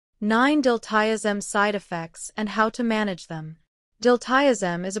9 Diltiazem side effects and how to manage them.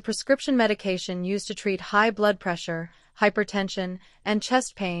 Diltiazem is a prescription medication used to treat high blood pressure, hypertension, and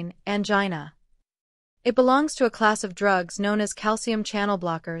chest pain, angina. It belongs to a class of drugs known as calcium channel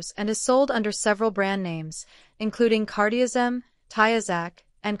blockers and is sold under several brand names, including Diltiazem, Tiazac,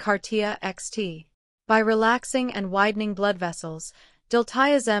 and Cartia XT. By relaxing and widening blood vessels,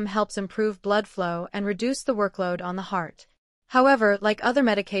 Diltiazem helps improve blood flow and reduce the workload on the heart. However, like other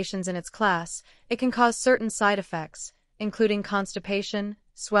medications in its class, it can cause certain side effects, including constipation,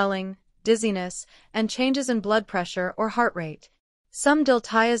 swelling, dizziness, and changes in blood pressure or heart rate. Some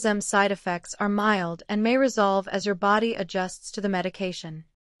Diltiazem side effects are mild and may resolve as your body adjusts to the medication.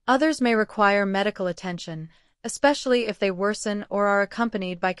 Others may require medical attention, especially if they worsen or are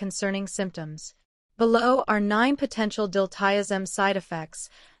accompanied by concerning symptoms. Below are 9 potential Diltiazem side effects,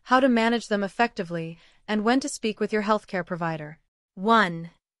 how to manage them effectively, and when to speak with your healthcare provider. 1.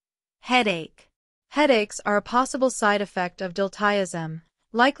 Headache. Headaches are a possible side effect of Diltiazem,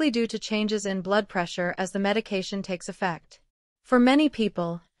 likely due to changes in blood pressure as the medication takes effect. For many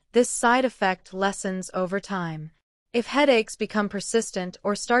people, this side effect lessens over time. If headaches become persistent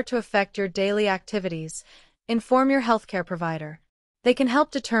or start to affect your daily activities, inform your healthcare provider. They can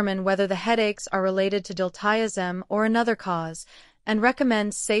help determine whether the headaches are related to Diltiazem or another cause, and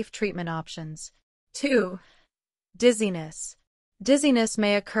recommend safe treatment options. 2. Dizziness. Dizziness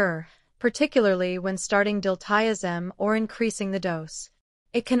may occur, particularly when starting Diltiazem or increasing the dose.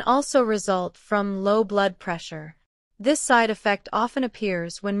 It can also result from low blood pressure. This side effect often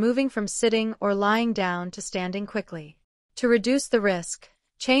appears when moving from sitting or lying down to standing quickly. To reduce the risk,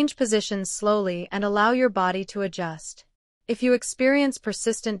 change positions slowly and allow your body to adjust. If you experience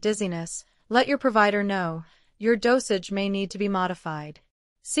persistent dizziness, let your provider know. Your dosage may need to be modified.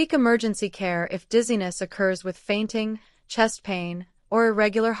 Seek emergency care if dizziness occurs with fainting, chest pain, or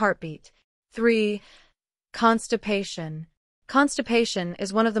irregular heartbeat. 3. Constipation. Constipation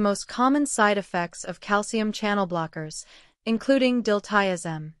is one of the most common side effects of calcium channel blockers, including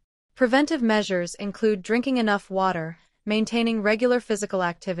Diltiazem. Preventive measures include drinking enough water, maintaining regular physical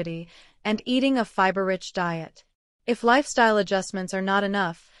activity, and eating a fiber-rich diet. If lifestyle adjustments are not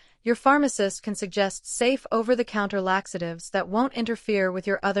enough, your pharmacist can suggest safe over-the-counter laxatives that won't interfere with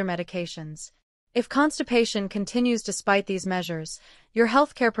your other medications. If constipation continues despite these measures, your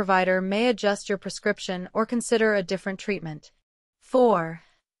healthcare provider may adjust your prescription or consider a different treatment. 4.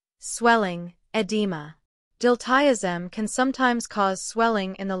 Swelling, edema. Diltiazem can sometimes cause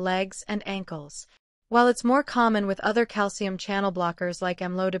swelling in the legs and ankles. While it's more common with other calcium channel blockers like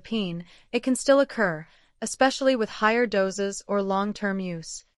amlodipine, it can still occur, especially with higher doses or long-term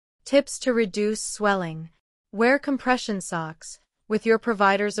use. Tips to reduce swelling. Wear compression socks, with your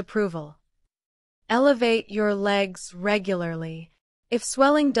provider's approval. Elevate your legs regularly. If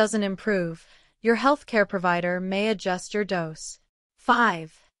swelling doesn't improve, your healthcare provider may adjust your dose.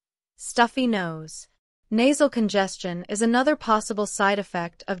 5. Stuffy nose. Nasal congestion is another possible side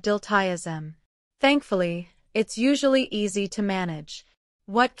effect of Diltiazem. Thankfully, it's usually easy to manage.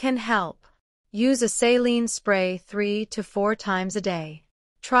 What can help? Use a saline spray 3 to 4 times a day.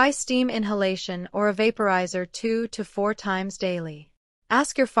 Try steam inhalation or a vaporizer 2 to 4 times daily.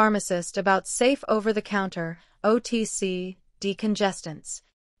 Ask your pharmacist about safe over-the-counter, OTC, decongestants.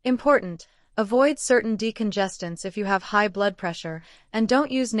 Important: avoid certain decongestants if you have high blood pressure, and don't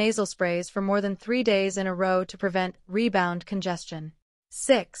use nasal sprays for more than 3 days in a row to prevent rebound congestion.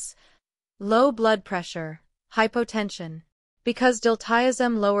 6. Low blood pressure, hypotension. Because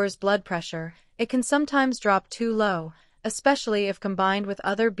Diltiazem lowers blood pressure, it can sometimes drop too low, especially if combined with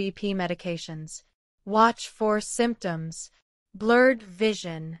other BP medications. Watch for symptoms: blurred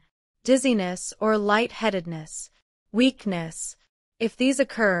vision, dizziness or lightheadedness, weakness. If these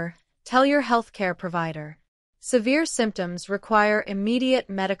occur, tell your healthcare provider. Severe symptoms require immediate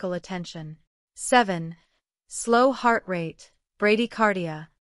medical attention. 7. Slow heart rate, bradycardia.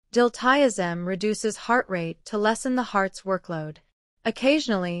 Diltiazem reduces heart rate to lessen the heart's workload.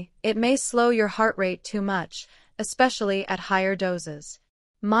 Occasionally, it may slow your heart rate too much, especially at higher doses.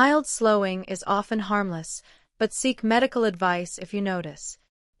 Mild slowing is often harmless, but seek medical advice if you notice.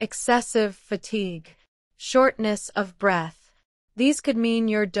 Excessive fatigue, shortness of breath. These could mean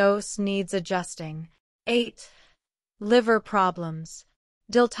your dose needs adjusting. 8. Liver problems.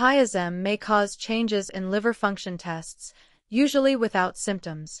 Diltiazem may cause changes in liver function tests, usually without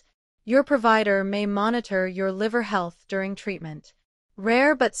symptoms. Your provider may monitor your liver health during treatment.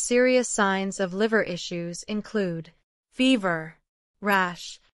 Rare but serious signs of liver issues include fever,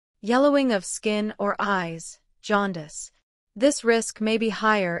 rash, yellowing of skin or eyes, jaundice. This risk may be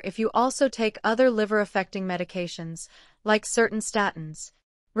higher if you also take other liver-affecting medications, like certain statins.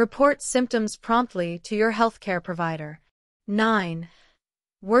 Report symptoms promptly to your healthcare provider. 9.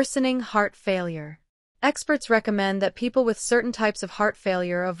 Worsening heart failure. Experts recommend that people with certain types of heart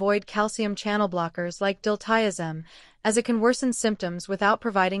failure avoid calcium channel blockers like diltiazem, as it can worsen symptoms without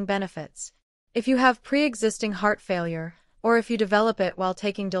providing benefits. If you have pre-existing heart failure, or if you develop it while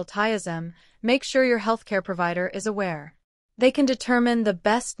taking diltiazem, make sure your healthcare provider is aware. They can determine the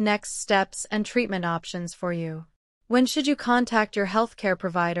best next steps and treatment options for you. When should you contact your healthcare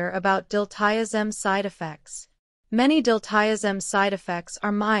provider about diltiazem side effects? Many diltiazem side effects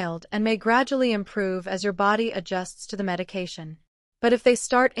are mild and may gradually improve as your body adjusts to the medication. But if they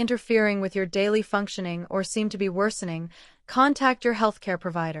start interfering with your daily functioning or seem to be worsening, contact your healthcare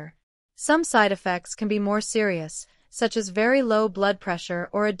provider. Some side effects can be more serious, such as very low blood pressure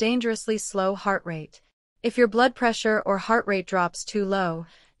or a dangerously slow heart rate. If your blood pressure or heart rate drops too low,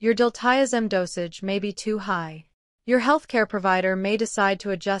 your diltiazem dosage may be too high. Your healthcare provider may decide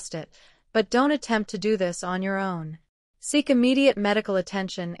to adjust it, but don't attempt to do this on your own. Seek immediate medical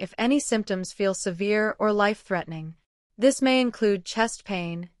attention if any symptoms feel severe or life-threatening. This may include chest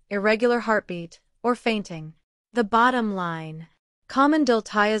pain, irregular heartbeat, or fainting. The bottom line. Common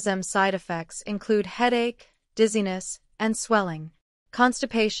diltiazem side effects include headache, dizziness, and swelling.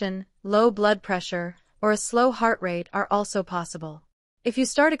 Constipation, low blood pressure, or a slow heart rate are also possible. If you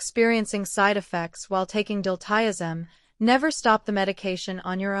start experiencing side effects while taking diltiazem, never stop the medication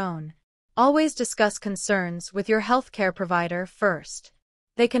on your own. Always discuss concerns with your healthcare provider first.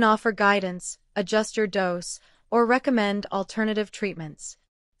 They can offer guidance, adjust your dose, or recommend alternative treatments.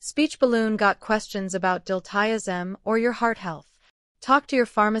 Speech Balloon got questions about diltiazem or your heart health? Talk to your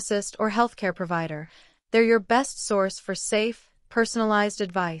pharmacist or healthcare provider. They're your best source for safe, personalized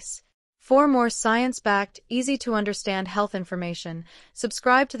advice. For more science-backed, easy-to-understand health information,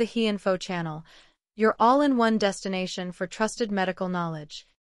 subscribe to the HeInfo channel, your all-in-one destination for trusted medical knowledge.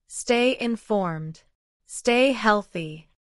 Stay informed. Stay healthy.